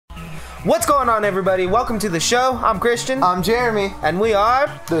What's going on, everybody? Welcome to the show. I'm Christian. I'm Jeremy. And we are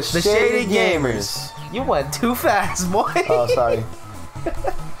the Shady Gamers. You went too fast, boy. Oh, sorry.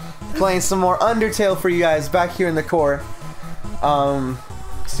 Playing some more Undertale for you guys back here in the core. So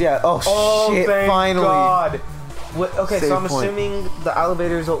yeah. Oh shit! Thank finally. God. What, okay, Save so I'm point. assuming the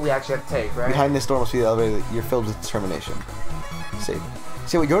elevator is what we actually have to take, right? Behind this door must be the elevator that you're filled with determination. Save.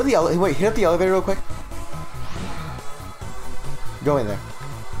 So wait, go to the elevator. Wait, hit up the elevator real quick. Go in there.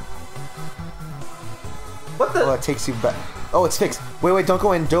 What the? Oh, it takes you back. Oh, it's fixed. Wait, don't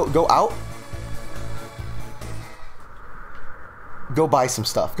go in. Go out. Go buy some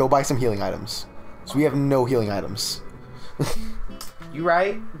stuff. Go buy some healing items. So we have no healing items. You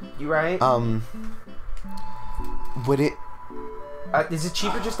right? You right? Would it? Is it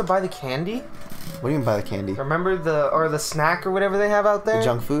cheaper just to buy the candy? What do you mean buy the candy? Remember the snack or whatever they have out there? The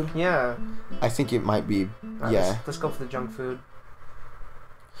junk food? Yeah. I think it might be. Right, Yeah. Let's go for the junk food.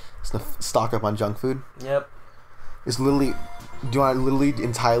 Stock up on junk food. Yep. It's literally. Do you want to literally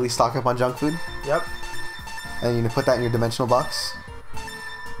entirely stock up on junk food? Yep. And you gonna put that in your dimensional box?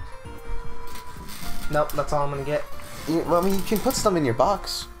 Nope, that's all I'm gonna get. Well, I mean, you can put some in your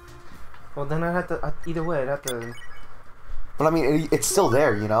box. Well, then I'd have to. Either way, I'd have to. But I mean, it's still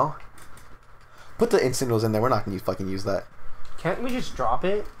there, you know. Put the instant noodles in there. We're not gonna fucking use that. Can't we just drop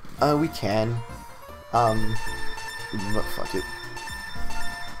it? We can. But fuck it.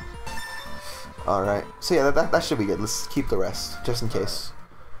 All right. So yeah, that should be good. Let's keep the rest just in case.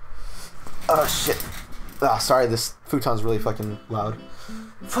 Oh shit. Ah, sorry. This futon's really fucking loud.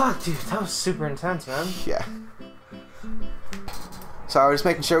 Fuck, dude, that was super intense, man. Yeah. Sorry, we're just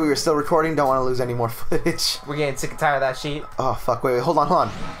making sure we were still recording. Don't want to lose any more footage. We're getting sick and tired of that shit. Oh fuck! Wait, hold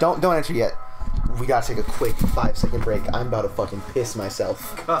on. Don't enter yet. We gotta take a quick 5-second break. I'm about to fucking piss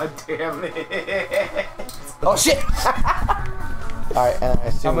myself. God damn it. Oh shit! Alright, and I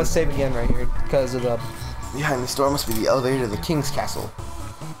assume I'm gonna save again right here because of the. behind this door must be the elevator to the king's castle,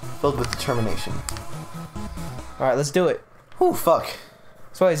 filled with determination. Alright, let's do it. Oh fuck!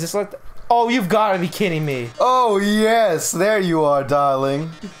 So wait, is this like? Oh, you've got to be kidding me. Oh yes, there you are, darling.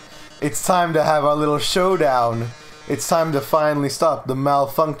 It's time to have our little showdown. It's time to finally stop the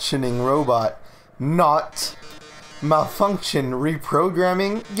malfunctioning robot. Not malfunction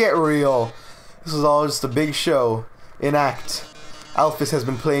reprogramming. Get real. This is all just a big show. In act. Alphys has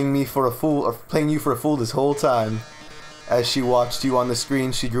been playing me for a fool, or playing you for a fool this whole time. As she watched you on the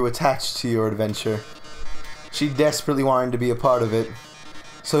screen, she grew attached to your adventure. She desperately wanted to be a part of it.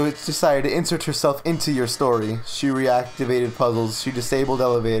 So it's decided to insert herself into your story. She reactivated puzzles, she disabled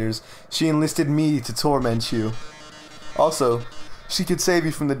elevators, she enlisted me to torment you. Also, she could save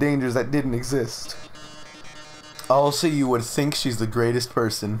you from the dangers that didn't exist. Also, you would think she's the greatest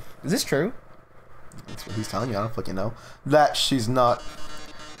person. Is this true? That's what he's telling you, I don't fucking know. That she's not.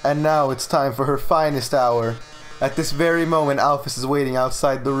 And now it's time for her finest hour. At this very moment, Alphys is waiting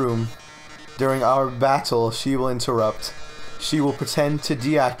outside the room. During our battle, she will interrupt. She will pretend to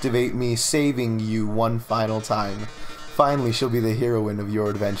deactivate me, saving you one final time. Finally, she'll be the heroine of your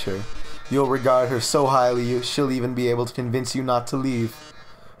adventure. You'll regard her so highly, she'll even be able to convince you not to leave.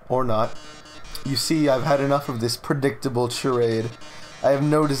 Or not. You see, I've had enough of this predictable charade. I have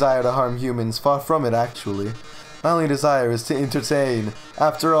no desire to harm humans, far from it actually. My only desire is to entertain.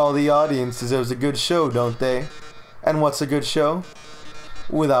 After all, the audience deserves a good show, don't they? And what's a good show?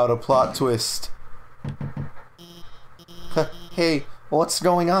 Without a plot twist. Hey, what's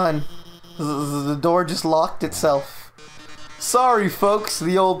going on? The door just locked itself. Sorry folks,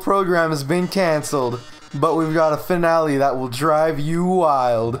 the old program has been cancelled, but we've got a finale that will drive you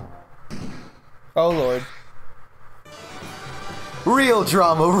wild. Oh lord. Real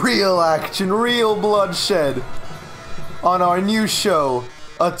drama, real action, real bloodshed. On our new show,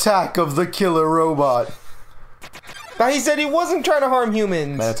 Attack of the Killer Robot. Now he said he wasn't trying to harm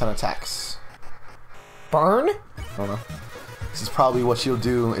humans. METATON attacks. Burn? I don't know. This is probably what she'll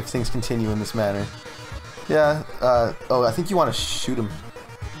do if things continue in this manner. Yeah, oh, I think you want to shoot him.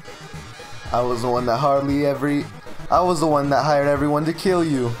 I was the one that hired everyone to kill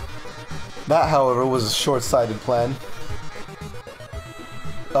you. That, however, was a short-sighted plan.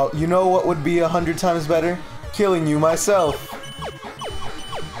 Oh, you know what would be 100 times better? Killing you myself.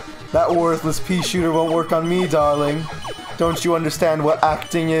 That worthless pea shooter won't work on me, darling. Don't you understand what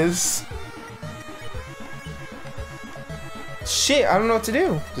acting is? Shit, I don't know what to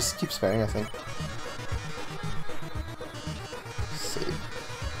do. Just keep sparing, I think. Save.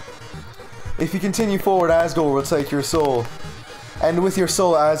 If you continue forward, Asgore will take your soul. And with your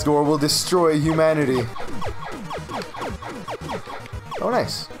soul, Asgore will destroy humanity. Oh,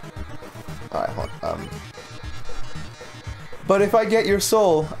 nice. Alright, hold on. But if I get your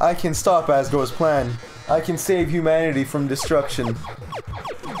soul, I can stop Asgore's plan. I can save humanity from destruction.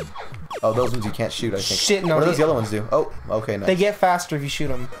 Oh, those ones you can't shoot, I think. Shit, no. What do those yellow ones do? Oh, okay, nice. They get faster if you shoot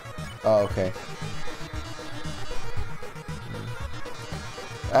them. Oh, okay.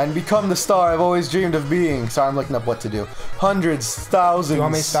 And become the star I've always dreamed of being. Sorry, I'm looking up what to do. Hundreds, thousands. Do you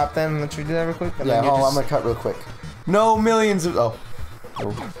want me to stop then and let you do that real quick? And Yeah, then I'm gonna cut real quick. No, millions of... Oh.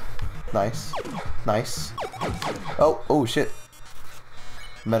 Oh. Nice. Nice. Oh, shit.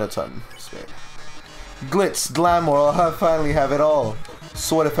 Metaton. Spare. Glitz, glamour, I'll finally have it all.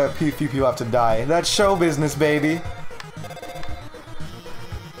 So what if a few people have to die? That's show business, baby.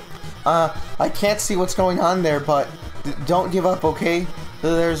 I can't see what's going on there, but don't give up, okay?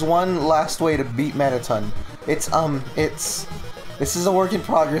 There's one last way to beat Metaton. This is a work in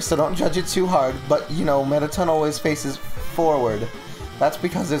progress, so don't judge it too hard, but, you know, Metaton always faces forward. That's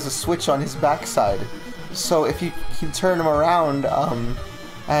because there's a switch on his backside. So if you can turn him around,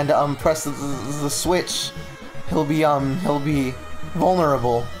 and press the switch, he'll be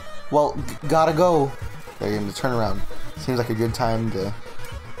vulnerable. Well, gotta go. There, you turn around. Seems like a good time to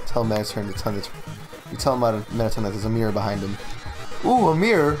tell Metaton you tell Metaton that there's a mirror behind him. Ooh, a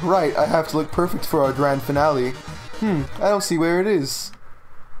mirror! Right, I have to look perfect for our grand finale. I don't see where it is.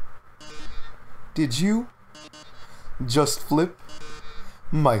 Did you just flip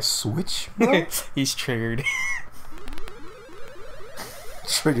my switch, bro? He's triggered.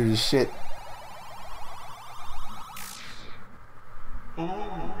 Triggered as shit.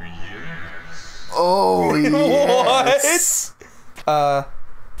 Oh, yes. Oh, yes. What?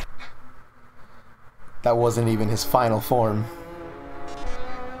 That wasn't even his final form.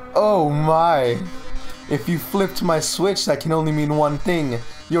 Oh my. If you flipped my switch, that can only mean one thing.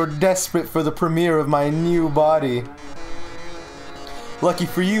 You're desperate for the premiere of my new body. Lucky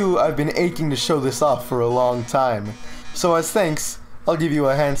for you, I've been aching to show this off for a long time. So as thanks, I'll give you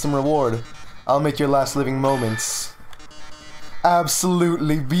a handsome reward. I'll make your last living moments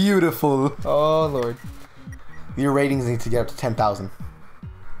absolutely beautiful. Oh, Lord. Your ratings need to get up to 10,000.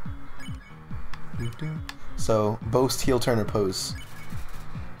 So, boast, heel turn, or pose.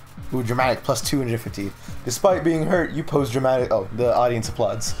 Ooh, dramatic, plus 250. Despite being hurt, you pose dramatic. Oh, the audience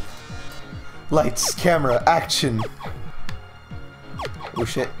applauds. Lights, camera, action. Oh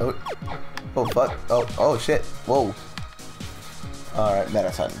shit. Oh fuck. Oh shit. Whoa. Alright,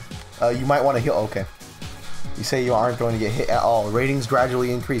 Metaton. You might want to heal. Okay. You say you aren't going to get hit at all. Ratings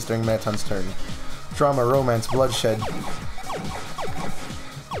gradually increase during Metaton's turn. Drama, romance, bloodshed.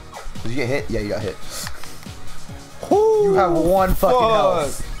 Did you get hit? Yeah, you got hit. Ooh, You have one fucking fuck.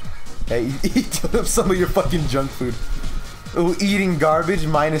 health. Hey, eat up some of your fucking junk food. Ooh, eating garbage,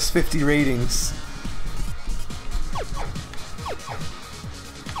 minus 50 ratings.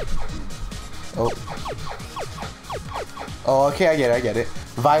 Oh, okay, I get it.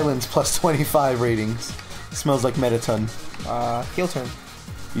 Violence, plus 25 ratings. Smells like Metaton. Heel turn.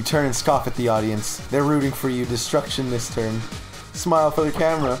 You turn and scoff at the audience. They're rooting for you. Destruction this turn. Smile for the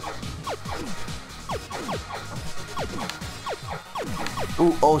camera.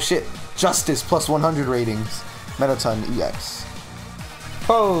 Ooh, oh shit. Justice, plus 100 ratings. Metaton EX.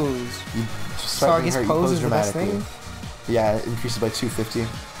 Pose. You So I guess pose is the best thing? Yeah, it increases by 250.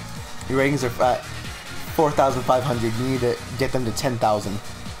 Your ratings are at 4,500. You need to get them to 10,000.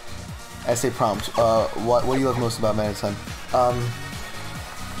 Essay prompt. What do you love most about Metaton?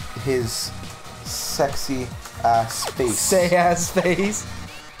 His sexy ass face. Say ass face.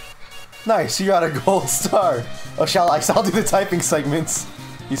 Nice, you got a gold star. Oh, I'll do the typing segments.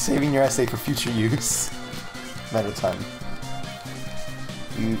 You're saving your essay for future use. Metaton.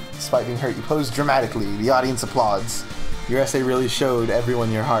 You, despite being hurt, you pose dramatically. The audience applauds. Your essay really showed everyone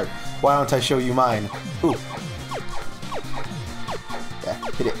your heart. Why don't I show you mine? Ooh. Yeah,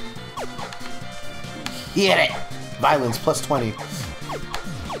 hit it. Hit it! Violence, plus 20.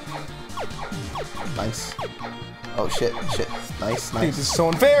 Nice. Oh, shit. Nice. Dude, this is so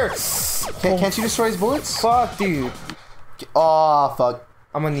unfair. Can't you destroy his bullets? Fuck, dude. Oh, fuck.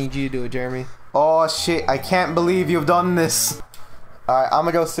 I'm gonna need you to do it, Jeremy. Oh, shit. I can't believe you've done this. Alright, I'm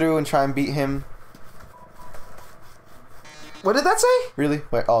gonna go through and try and beat him. What did that say? Really?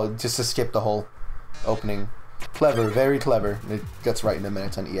 Wait, oh, just to skip the whole opening. Clever, very clever. It gets right in a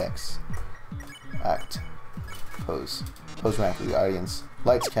minute on EX. Act. Pose. Pose rapidly, audience.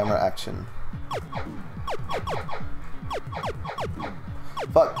 Lights, camera, action.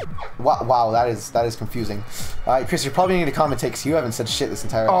 Fuck. Wow, that is confusing. Alright, Chris, you're probably need to commentate because you haven't said shit this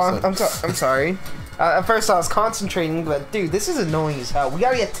entire episode. I'm sorry. At first I was concentrating, but dude, this is annoying as hell. We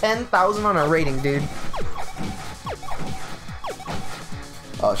gotta get 10,000 on our rating, dude.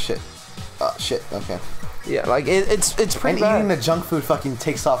 Oh shit. Oh shit, okay. Yeah, like it's pretty And bad. eating the junk food fucking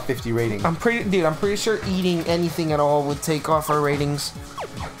takes off 50 rating. I'm pretty sure eating anything at all would take off our ratings.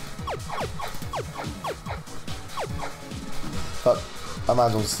 But I might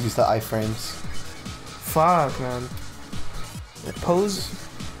as well just use the iframes. Fuck, man. Pose.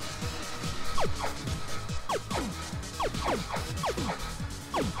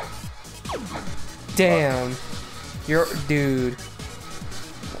 Damn. Dude.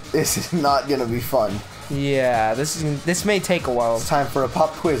 This is not gonna be fun. Yeah, this may take a while. It's time for a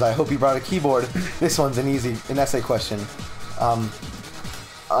pop quiz. I hope you brought a keyboard. This one's an essay question.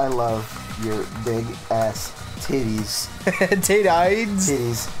 I love your big ass titties.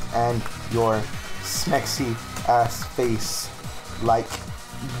 Titties. And your smexy ass face. Like,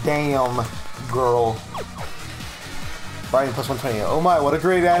 damn, girl. Brian plus 120. Oh my, what a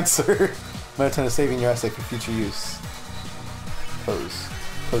great answer. METATON is saving your essay for future use. Pose.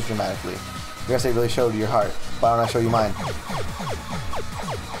 Pose dramatically. Your essay really showed your heart. Why don't I show you mine?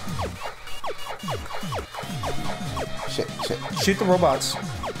 Shit. Shoot the robots.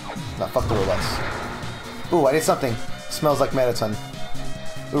 No, fuck the robots. Ooh, I did something. Smells like METATON.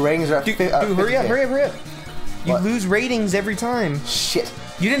 Ooh, ratings are at Dude, 50K. hurry up. You What? lose ratings every time. Shit.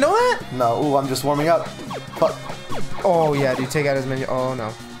 You didn't know that? No, ooh, I'm just warming up. Fuck. Oh, yeah, dude, take out as many. Oh,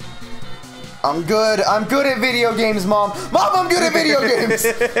 no. I'm good at video games, Mom. Mom, I'm good at video games.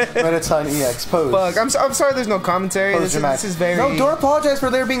 METATON EX pose. Fuck, I'm sorry there's no commentary. Pose This is very... No, don't apologize for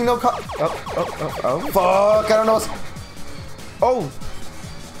there being no Oh. Fuck, I don't know what's... Oh.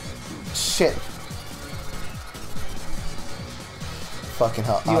 Shit. Fucking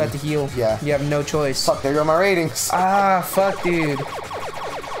hell. You have to heal. Yeah. You have no choice. Fuck, there go my ratings. Ah, fuck, dude.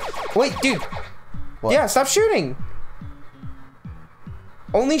 Wait, dude. What? Yeah, stop shooting.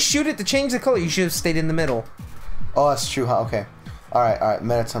 Only shoot it to change the color. You should have stayed in the middle. Oh, that's true, huh? Okay. Alright.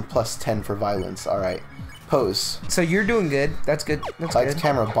 METATON plus 10 for violence. Alright. Pose. So you're doing good. That's good. That's Lights, good.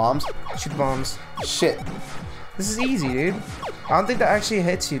 camera, bombs. Shoot the bombs. Shit. This is easy, dude. I don't think that actually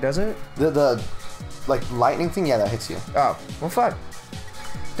hits you, does it? The like, lightning thing? Yeah, that hits you. Oh, well, fuck.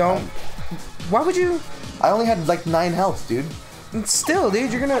 Don't. Why would you? I only had, like, 9 health, dude. Still,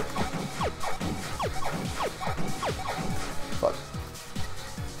 dude, you're gonna. Fuck.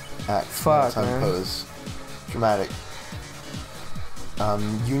 Act. Fuck, METATON man. pose. Dramatic.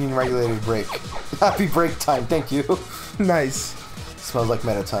 Union regulated break. Happy break time, thank you. Nice. Smells like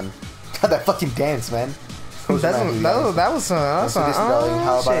METATON. God, that fucking dance, man. Pose That dramatically, was guys. that's So this, darling,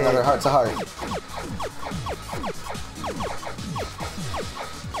 how about shit. another heart to heart?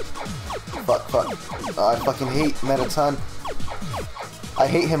 Fuck. I fucking hate METATON. I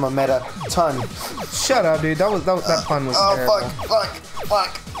hate him a METATON. Shut up, dude. That pun was terrible.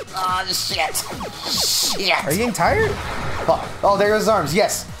 Fuck. Ah, shit. Are you getting tired? Fuck. Oh, there goes his arms.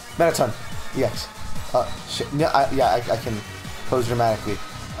 Yes. METATON. Yes. Shit. Yeah, I can pose dramatically.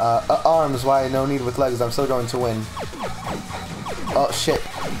 Arms, why no need with legs? I'm still going to win. Oh, shit.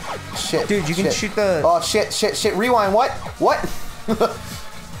 Dude, you can shoot the... Oh, shit. Rewind. What?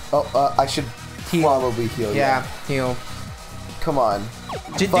 Oh, I should probably heal. Yeah, heal. Come on.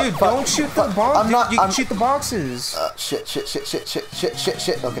 Dude, Fuck. don't shoot the bombs. I'm not. You can shoot the boxes. Shit.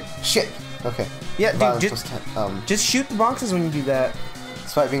 Okay. Shit. Okay. Yeah, dude, Violence plus 10. just shoot the boxes when you do that.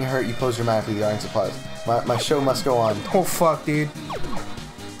 Despite being hurt, you pose dramatically. The audience applauds. My show must go on. Oh, fuck, dude.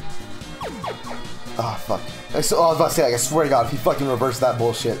 Oh, fuck. I was about to say, like, I swear to God, if he fucking reversed that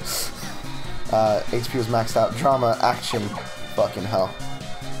bullshit. HP was maxed out. Drama, action. Fucking hell.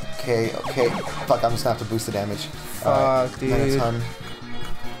 Okay. Fuck, I'm just gonna have to boost the damage. Fuck, dude. METATON.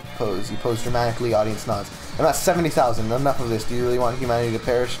 Pose. You pose dramatically, audience nods. I'm at 70,000. Enough of this. Do you really want humanity to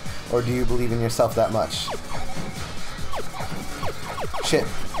perish? Or do you believe in yourself that much? Shit.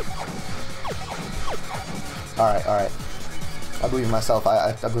 Alright. I believe in myself.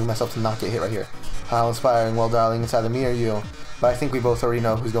 I believe in myself to not get hit right here. How inspiring. Well, darling, it's either me or you. But I think we both already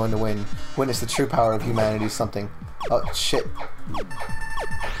know who's going to win. Witness the true power of humanity something. Oh, shit.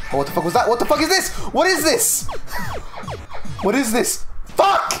 Oh, what the fuck was that? What the fuck is this? What is this? What is this?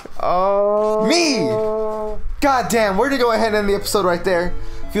 Fuck! Oh. Me! God damn, we're gonna go ahead and end the episode right there.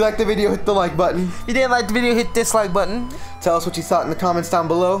 If you liked the video, hit the like button. If you didn't like the video, hit dislike button. Tell us what you thought in the comments down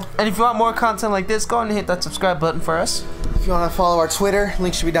below. And if you want more content like this, go ahead and hit that subscribe button for us. If you want to follow our Twitter,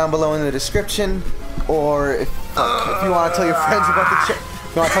 link should be down below in the description. Or if you want to tell your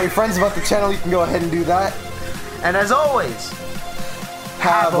friends about the channel, you can go ahead and do that. And as always,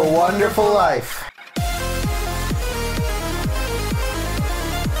 Have a wonderful life.